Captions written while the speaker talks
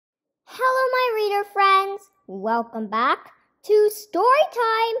Hello, my reader friends. Welcome back to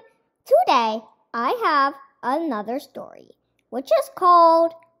Storytime. Today, I have another story, which is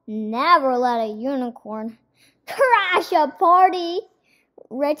called Never Let a Unicorn Crash a Party,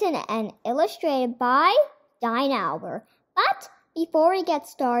 written and illustrated by Diane Alber. But before we get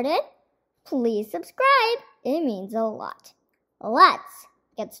started, please subscribe. It means a lot. Let's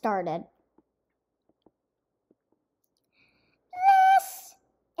get started.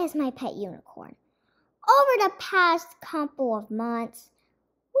 Is my pet unicorn. Over the past couple of months,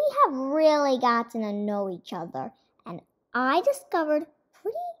 we have really gotten to know each other, and I discovered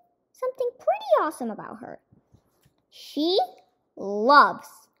something pretty awesome about her. She loves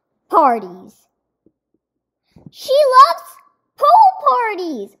parties. She loves pool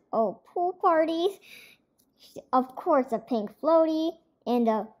parties. Oh, pool parties. Of course, a pink floaty and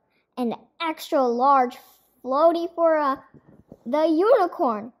an extra large floaty for the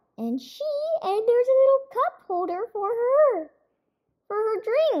unicorn, and there's a little cup holder for her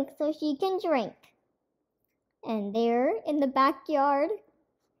drink so she can drink. And there in the backyard,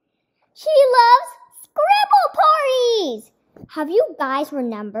 she loves scribble parties. Have you guys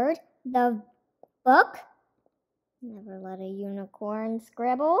remembered the book, Never Let a Unicorn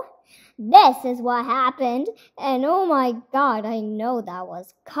Scribble? This is what happened, and oh my God, I know that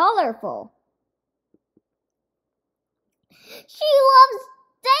was colorful. She loves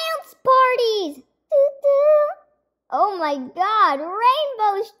dance parties! Oh my God,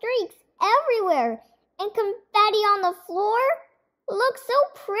 rainbow streaks everywhere and confetti on the floor looks so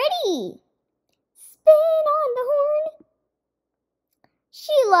pretty. Spin on the horn.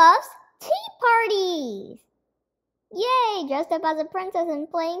 She loves tea parties. Yay, dressed up as a princess and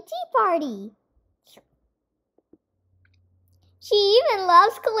playing tea party. She even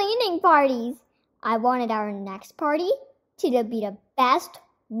loves cleaning parties. I wanted our next party to be the best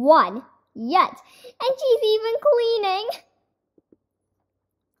one yet. And she's even cleaning.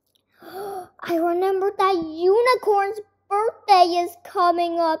 I remember that unicorn's birthday is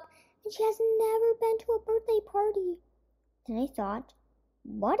coming up, and she has never been to a birthday party. Then I thought,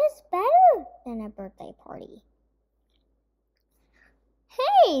 what is better than a birthday party?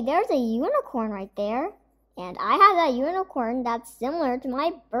 Hey, there's a unicorn right there. And I have a unicorn that's similar to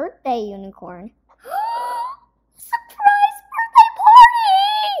my birthday unicorn.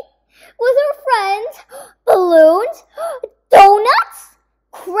 With her friends, balloons, donuts,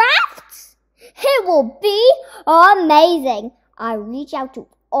 crafts. It will be amazing. I reach out to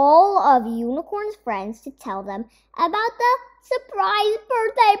all of Unicorn's friends to tell them about the surprise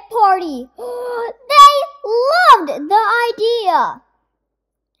birthday party. They loved the idea.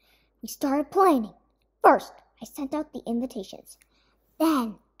 We started planning. First, I sent out the invitations.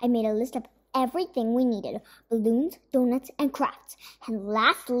 Then, I made a list of everything we needed: balloons, donuts, and crafts. And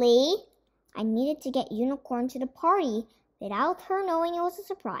lastly, I needed to get Unicorn to the party without her knowing it was a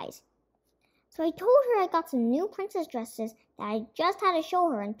surprise. So I told her I got some new princess dresses that I just had to show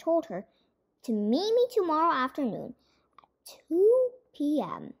her, and told her to meet me tomorrow afternoon at 2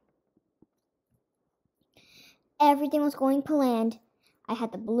 p.m. Everything was going planned. I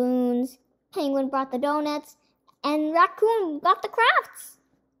had the balloons, Penguin brought the donuts, and Raccoon got the crafts.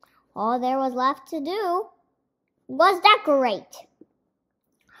 All there was left to do was decorate.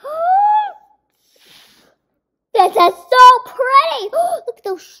 This is so pretty! Look at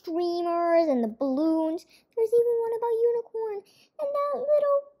those streamers and the balloons. There's even one about Unicorn and that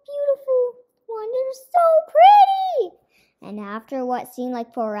little beautiful one. They're so pretty! And after what seemed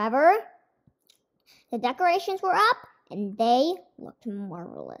like forever, the decorations were up and they looked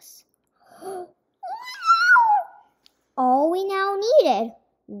marvelous. All we now needed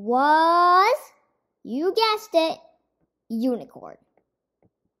was, you guessed it, Unicorn.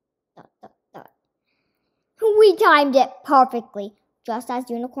 We timed it perfectly. Just as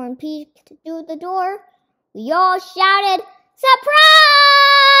Unicorn peeked through the door, we all shouted,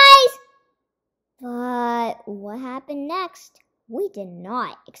 "Surprise!" But what happened next, we did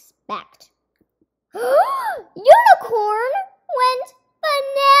not expect. Unicorn went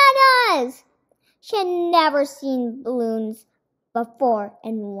bananas! She had never seen balloons before,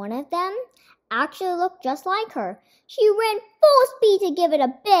 and one of them actually looked just like her. She ran full speed to give it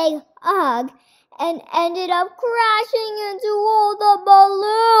a big hug and ended up crashing into all the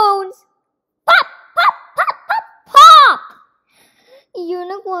balloons. Pop, pop, pop, pop, pop!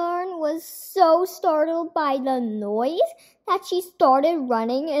 Unicorn was so startled by the noise that she started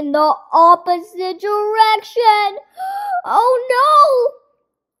running in the opposite direction. Oh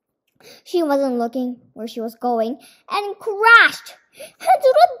no! She wasn't looking where she was going and crashed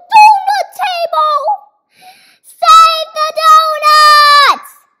into the donut table. Save the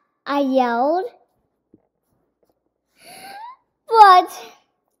donuts! I yelled. But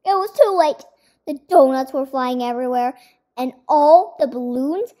it was too late. The donuts were flying everywhere, and all the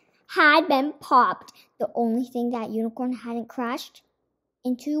balloons had been popped. The only thing that unicorn hadn't crashed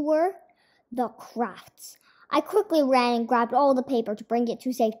into were the crafts. I quickly ran and grabbed all the paper to bring it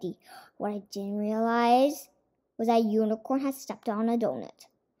to safety. What I didn't realize was that unicorn had stepped on a donut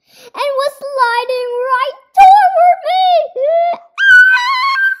and was sliding right toward me.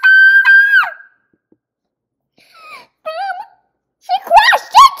 She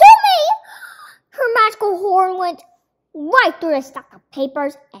crashed into me! Her magical horn went right through the stack of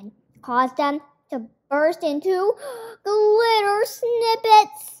papers and caused them to burst into glitter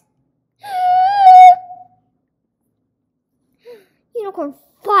snippets. Unicorn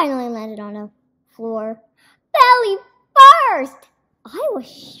finally landed on the floor, belly first. I was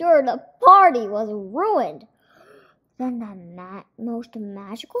sure the party was ruined. Then the most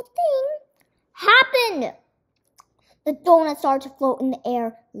magical thing happened. The donuts started to float in the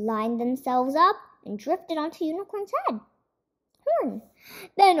air, lined themselves up, and drifted onto Unicorn's horn.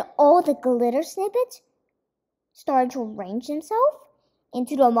 Then all the glitter snippets started to arrange themselves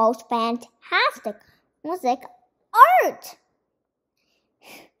into the most fantastic mosaic art.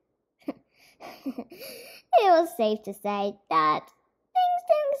 It was safe to say that things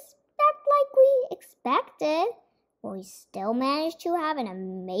didn't start like we expected, but we still managed to have an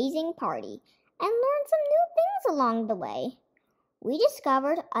amazing party and learn some new things along the way. We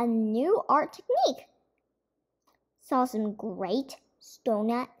discovered a new art technique, saw some great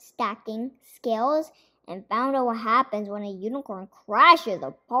donut stacking skills, and found out what happens when a unicorn crashes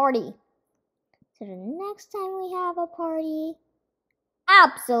a party. So the next time we have a party,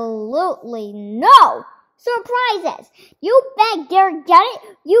 absolutely no surprises. You bet dare get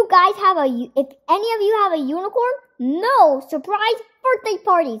it. You guys have if any of you have a unicorn, no surprise birthday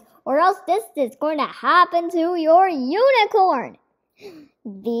parties, or else this is going to happen to your unicorn.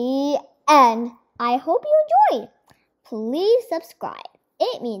 The end. I hope you enjoyed. Please subscribe.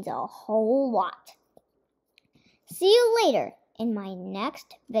 It means a whole lot. See you later in my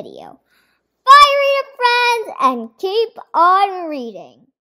next video. Bye, reader friends, and keep on reading.